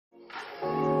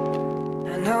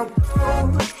no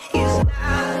gold is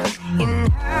not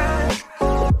enough.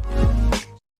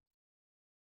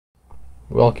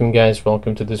 Welcome guys,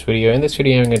 welcome to this video. In this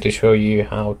video I'm going to show you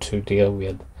how to deal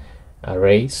with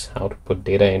arrays, how to put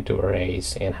data into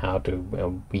arrays, and how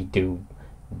to we do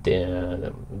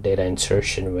the data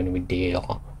insertion when we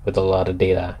deal with a lot of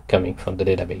data coming from the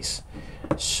database.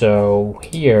 So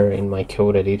here in my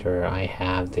code editor I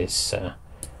have this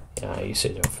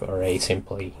usage of array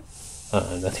simply,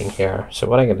 nothing here. So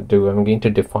what I'm going to do, I'm going to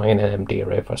define an empty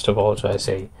array first of all. So I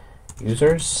say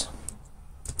users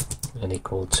and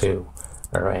equal to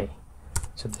array.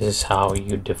 So this is how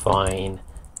you define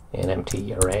an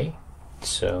empty array.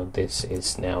 So this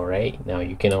is now array. Now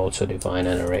you can also define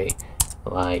an array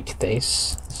like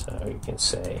this. So you can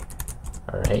say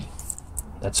array,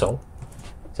 that's all.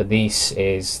 So this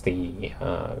is the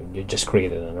you just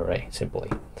created an array simply.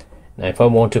 Now if I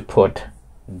want to put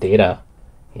data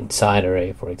inside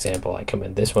array, for example, I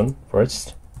comment this one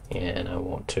first and I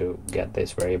want to get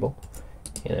this variable,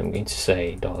 and I'm going to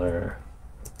say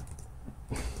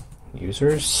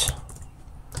 $users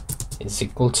is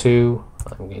equal to,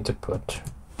 I'm going to put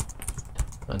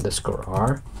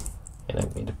 _r, and I'm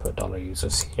going to put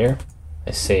 $users here.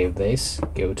 I save this,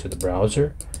 go to the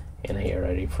browser, and here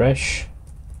I refresh.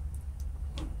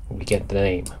 We get the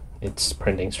name, it's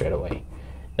printing straight away.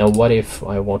 Now what if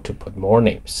I want to put more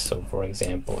names? So for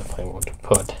example, if I want to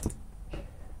put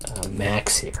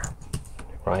Max here,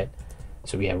 right?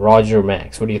 So we have Roger,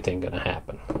 Max. What do you think gonna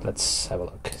happen? Let's have a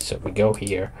look. So we go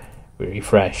here, we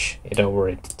refresh it, over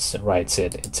it writes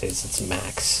it says it's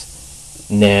Max.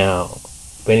 Now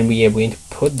when we are going to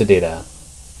put the data,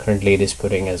 currently it is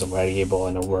putting as a variable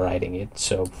and overriding it.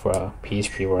 So for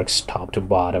PHP works top to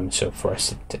bottom. So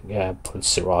first it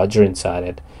puts Roger inside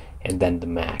it and then the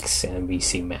Max, and we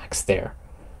see Max there.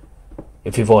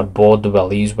 If we want both the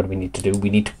values, what we need to do,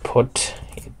 we need to put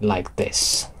it like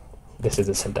this. This is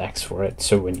the syntax for it.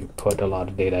 So when you put a lot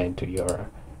of data into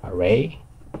your array,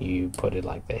 you put it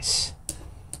like this.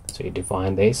 So you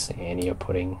define this and you're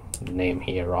putting the name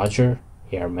here Roger,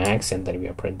 here Max, and then we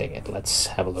are printing it. Let's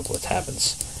have a look what happens.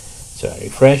 So I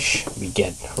refresh, we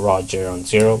get Roger on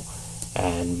 0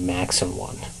 and Max on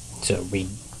 1. So we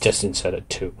just inserted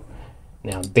 2.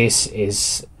 Now this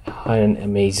is an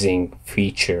amazing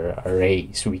feature,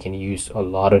 arrays. We can use a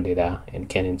lot of data and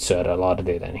can insert a lot of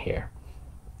data in here.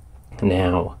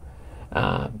 Now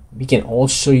we can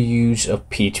also use a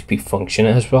PHP function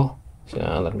as well. So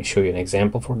let me show you an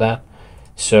example for that.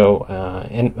 So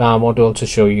and I want to also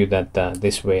show you that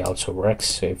this way also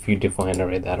works. So if you define an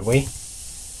array that way,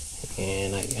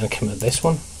 and I increment this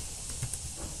one,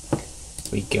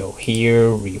 we go here,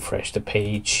 refresh the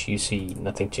page, you see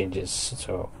nothing changes.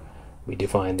 So we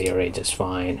define the array just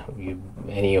fine.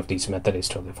 Any of these methods is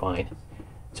totally fine.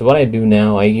 So what I do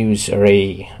now, I use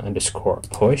array underscore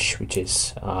push, which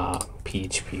is a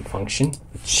PHP function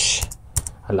which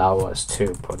allow us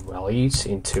to put values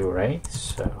into array.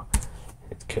 So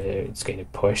it's going to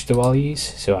push the values.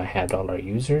 So I have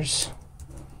 $users,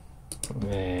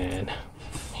 and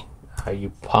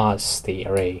you pass the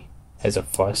array as a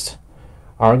first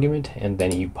argument, and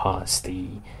then you pass the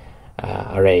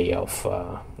array of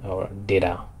or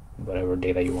data, whatever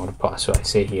data you want to pass. So I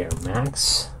say here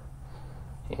Max,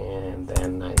 and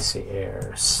then I say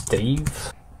here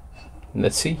Steve.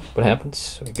 Let's see what happens.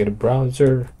 So we get a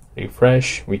browser,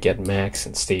 refresh, we get Max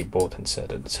and Steve both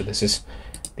inserted. So this is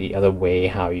the other way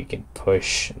how you can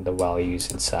push the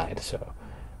values inside. So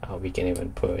we can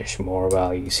even push more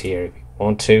values here if you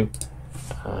want to,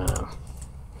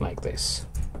 like this.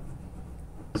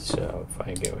 So if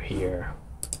I go here,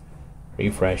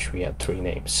 refresh, we have 3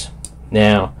 names.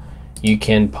 Now you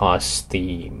can pass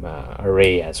the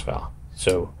array as well.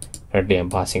 So currently I'm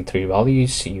passing 3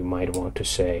 values. You might want to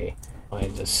say, I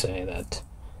just say that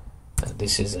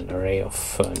this is an array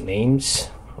of names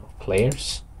of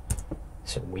players.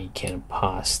 So we can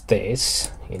pass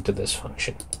this into this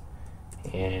function,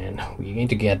 and we're going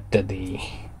to get the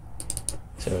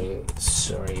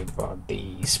sorry about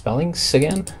the spellings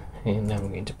again, and I'm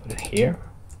going to put it here.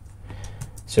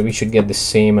 So we should get the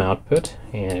same output,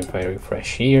 and if I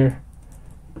refresh here,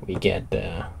 we get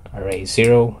the array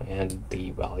 0 and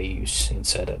the values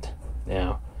inserted.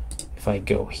 Now if I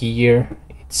go here,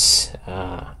 it's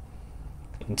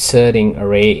inserting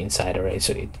array inside array,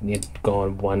 so it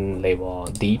gone one level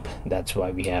deep. That's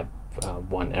why we have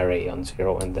one array on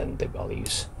 0 and then the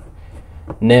values.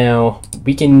 Now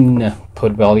we can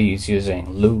put values using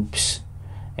loops,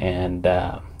 and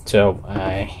so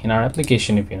in our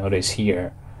application, if you notice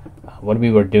here, what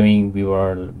we were doing,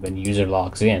 when user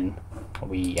logs in,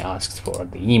 we asked for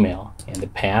the email and the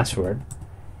password,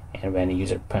 and when a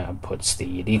user puts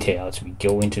the details, we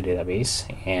go into database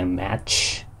and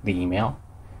match the email,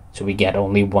 so we get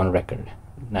only one record.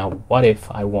 Now what if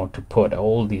I want to put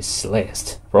all these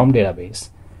lists from database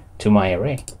to my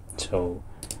array? So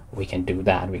we can do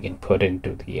that. We can put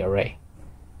into the array.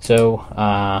 So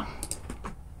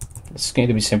it's going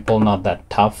to be simple, not that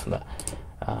tough.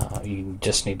 You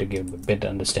just need to give a bit of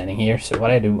understanding here. So what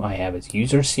I do, I have is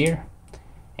users here,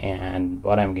 and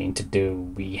what I'm going to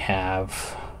do, we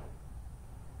have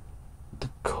the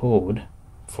code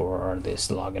for this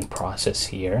login process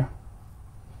here,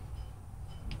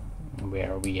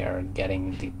 where we are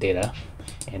getting the data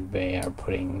and we are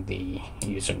putting the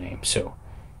username. So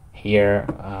here,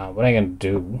 what I'm going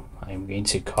to do, I'm going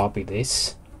to copy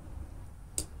this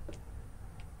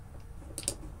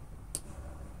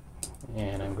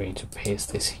and I'm going to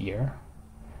paste this here.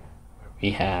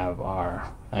 We have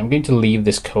our, I'm going to leave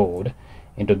this code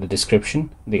into the description,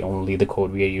 only the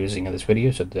code we are using in this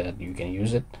video, so that you can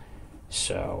use it.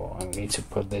 So I'm going to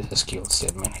put this SQL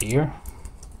statement here.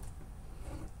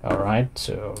 Alright,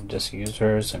 so just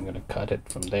users, I'm going to cut it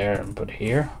from there and put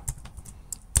here,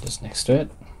 just next to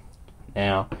it.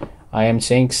 Now I am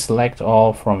saying select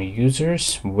all from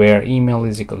users where email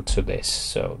is equal to this.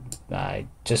 So I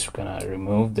just gonna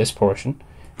remove this portion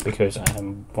because I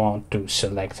want to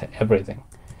select everything.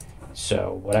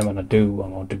 So what I'm gonna do, I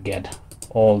want to get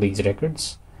all these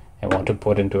records, I want to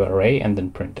put into an array and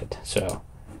then print it. So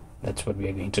that's what we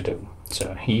are going to do.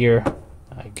 So here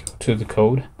I go to the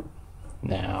code.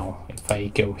 Now if I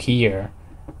go here,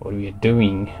 what we are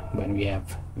doing when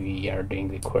we are doing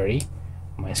the query,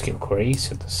 MySQL query,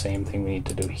 so the same thing we need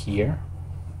to do here.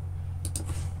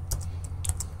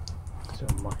 So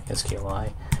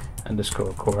MySQL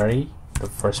underscore query, the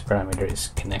first parameter is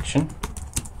connection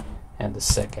and the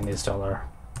second is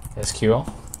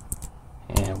 $SQL,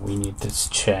 and we need to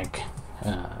check,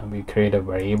 we create a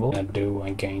variable. I'm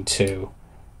going to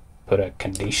put a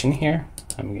condition here.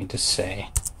 I'm going to say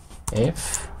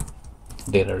if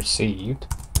data received,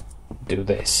 do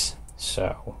this.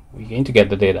 So we're going to get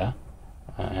the data,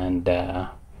 and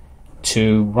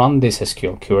to run this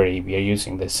SQL query we are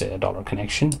using this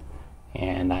 $connection,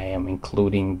 and I am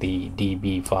including the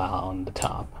DB file on the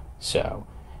top. So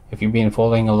if you've been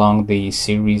following along the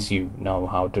series, you know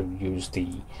how to use the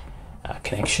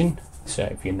connection. So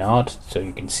if you're not, so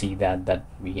you can see that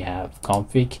we have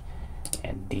config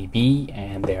and DB,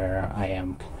 and there I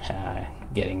am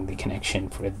getting the connection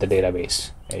for the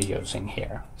database using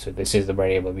here. So this is the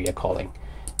variable we are calling,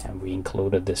 and we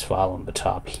included this file on the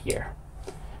top here.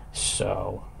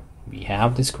 So we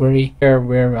have this query here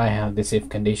where I have this if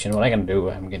condition. What I'm going to do,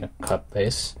 I'm going to cut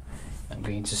this. I'm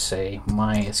going to say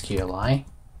MySQL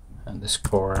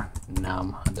underscore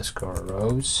num underscore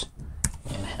rows,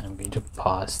 and I'm going to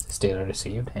pass this data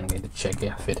received, and I'm going to check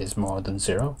if it is more than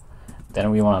 0.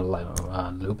 Then we want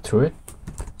to loop through it.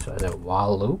 So as a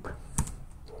while loop,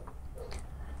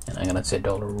 and I'm going to say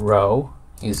 $row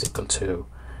is equal to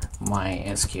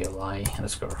MySQL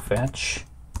underscore fetch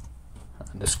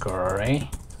underscore array,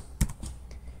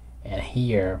 and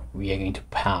here we are going to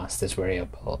pass this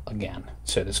variable again.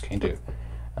 So it's going to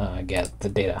get the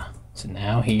data. So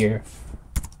now here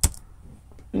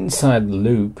inside the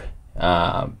loop,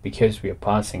 because we are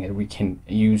passing it, we can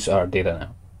use our data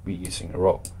now. We're using a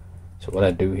row. So what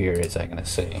I do here is I'm going to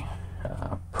say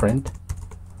print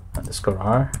underscore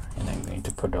r, and I'm going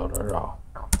to put $raw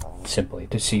simply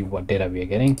to see what data we are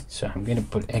getting. So I'm going to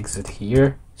put exit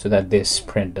here so that this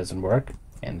print doesn't work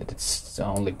and that it's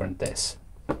only print this.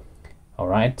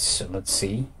 Alright, so let's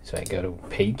see. So I go to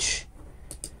page,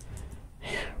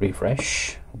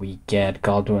 refresh, we get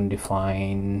call to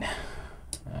undefine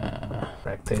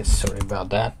practice, sorry about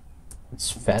that,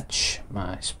 it's fetch.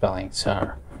 My spellings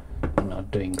are not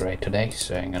doing great today,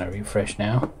 so I'm gonna refresh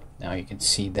now. Now you can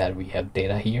see that we have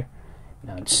data here.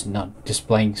 Now it's not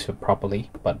displaying so properly,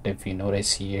 but if you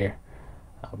notice here,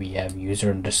 we have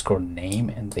user underscore name,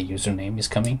 and the username is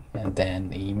coming, and then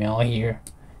the email here,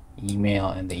 email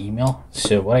and the email.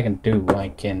 So what I can do, I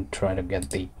can try to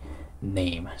get the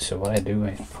name. So what I do,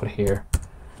 I put here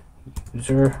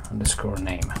user underscore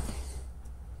name.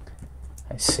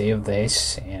 I save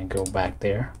this and go back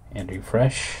there and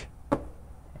refresh,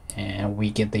 and we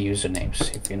get the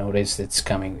usernames. If you notice, it's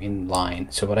coming in line.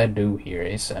 So what I do here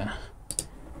is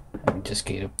I'm just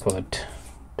going to put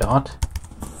dot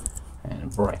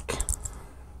and break.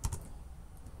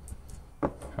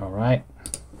 Alright,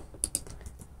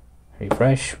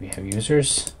 refresh, we have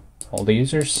users, all the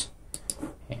users,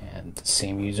 and the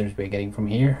same users we're getting from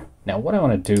here. Now what I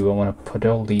want to do, I want to put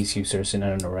all these users in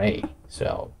an array.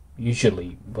 So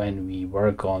usually when we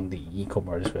work on the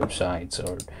e-commerce websites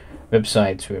or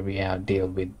websites where we have deal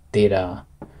with data,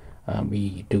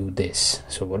 we do this.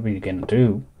 So what we're gonna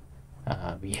do,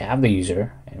 we have the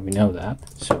user and we know that.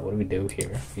 So what do we do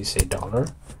here? We say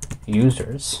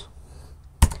 $users,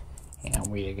 and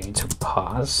we are going to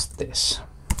pass this.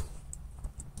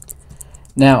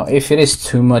 Now, if it is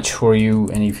too much for you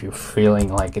and if you're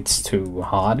feeling like it's too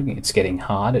hard, it's getting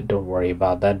hard, don't worry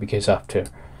about that, because after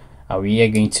we are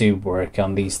going to work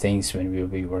on these things when we'll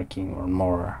be working on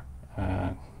more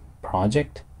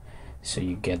project, so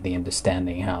you get the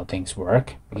understanding how things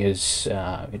work, because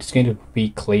it's going to be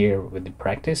clear with the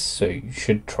practice, so you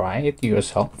should try it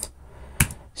yourself.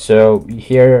 So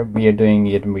here we are doing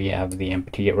it, we have the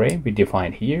empty array we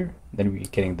defined here, then we're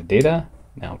getting the data.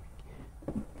 Now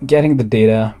getting the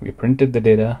data, we printed the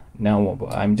data. Now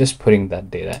I'm just putting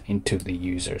that data into the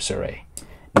users array.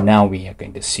 Now we are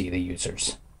going to see the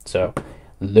users. So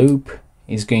loop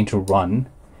is going to run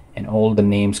and all the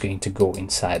names going to go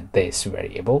inside this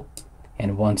variable.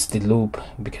 And once the loop,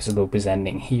 because the loop is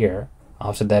ending here,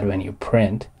 after that when you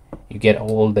print, you get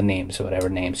all the names, whatever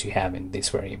names you have in this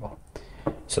variable.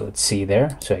 So let's see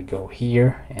there. So I go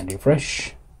here and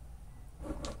refresh.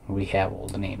 We have all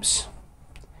the names.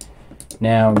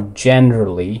 Now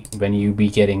generally when you be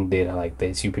getting data like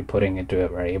this, you'll be putting it to a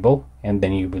variable and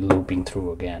then you'll be looping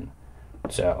through again.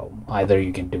 So either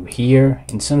you can do here,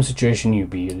 in some situation you'll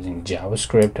be using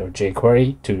JavaScript or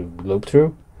jQuery to loop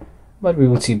through, but we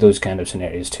will see those kind of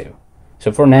scenarios too.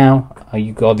 So for now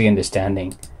you got the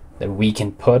understanding that we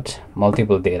can put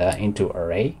multiple data into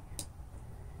array,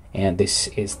 and this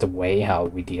is the way how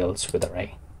we deals with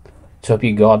array. So if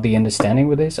you got the understanding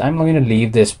with this, I'm going to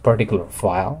leave this particular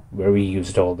file where we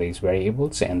used all these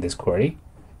variables and this query,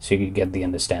 so you get the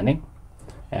understanding.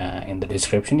 In the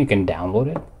description you can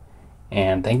download it.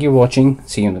 And thank you for watching.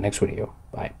 See you in the next video.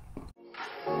 Bye.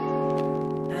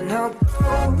 I know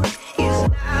gold is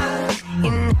not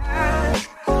in her.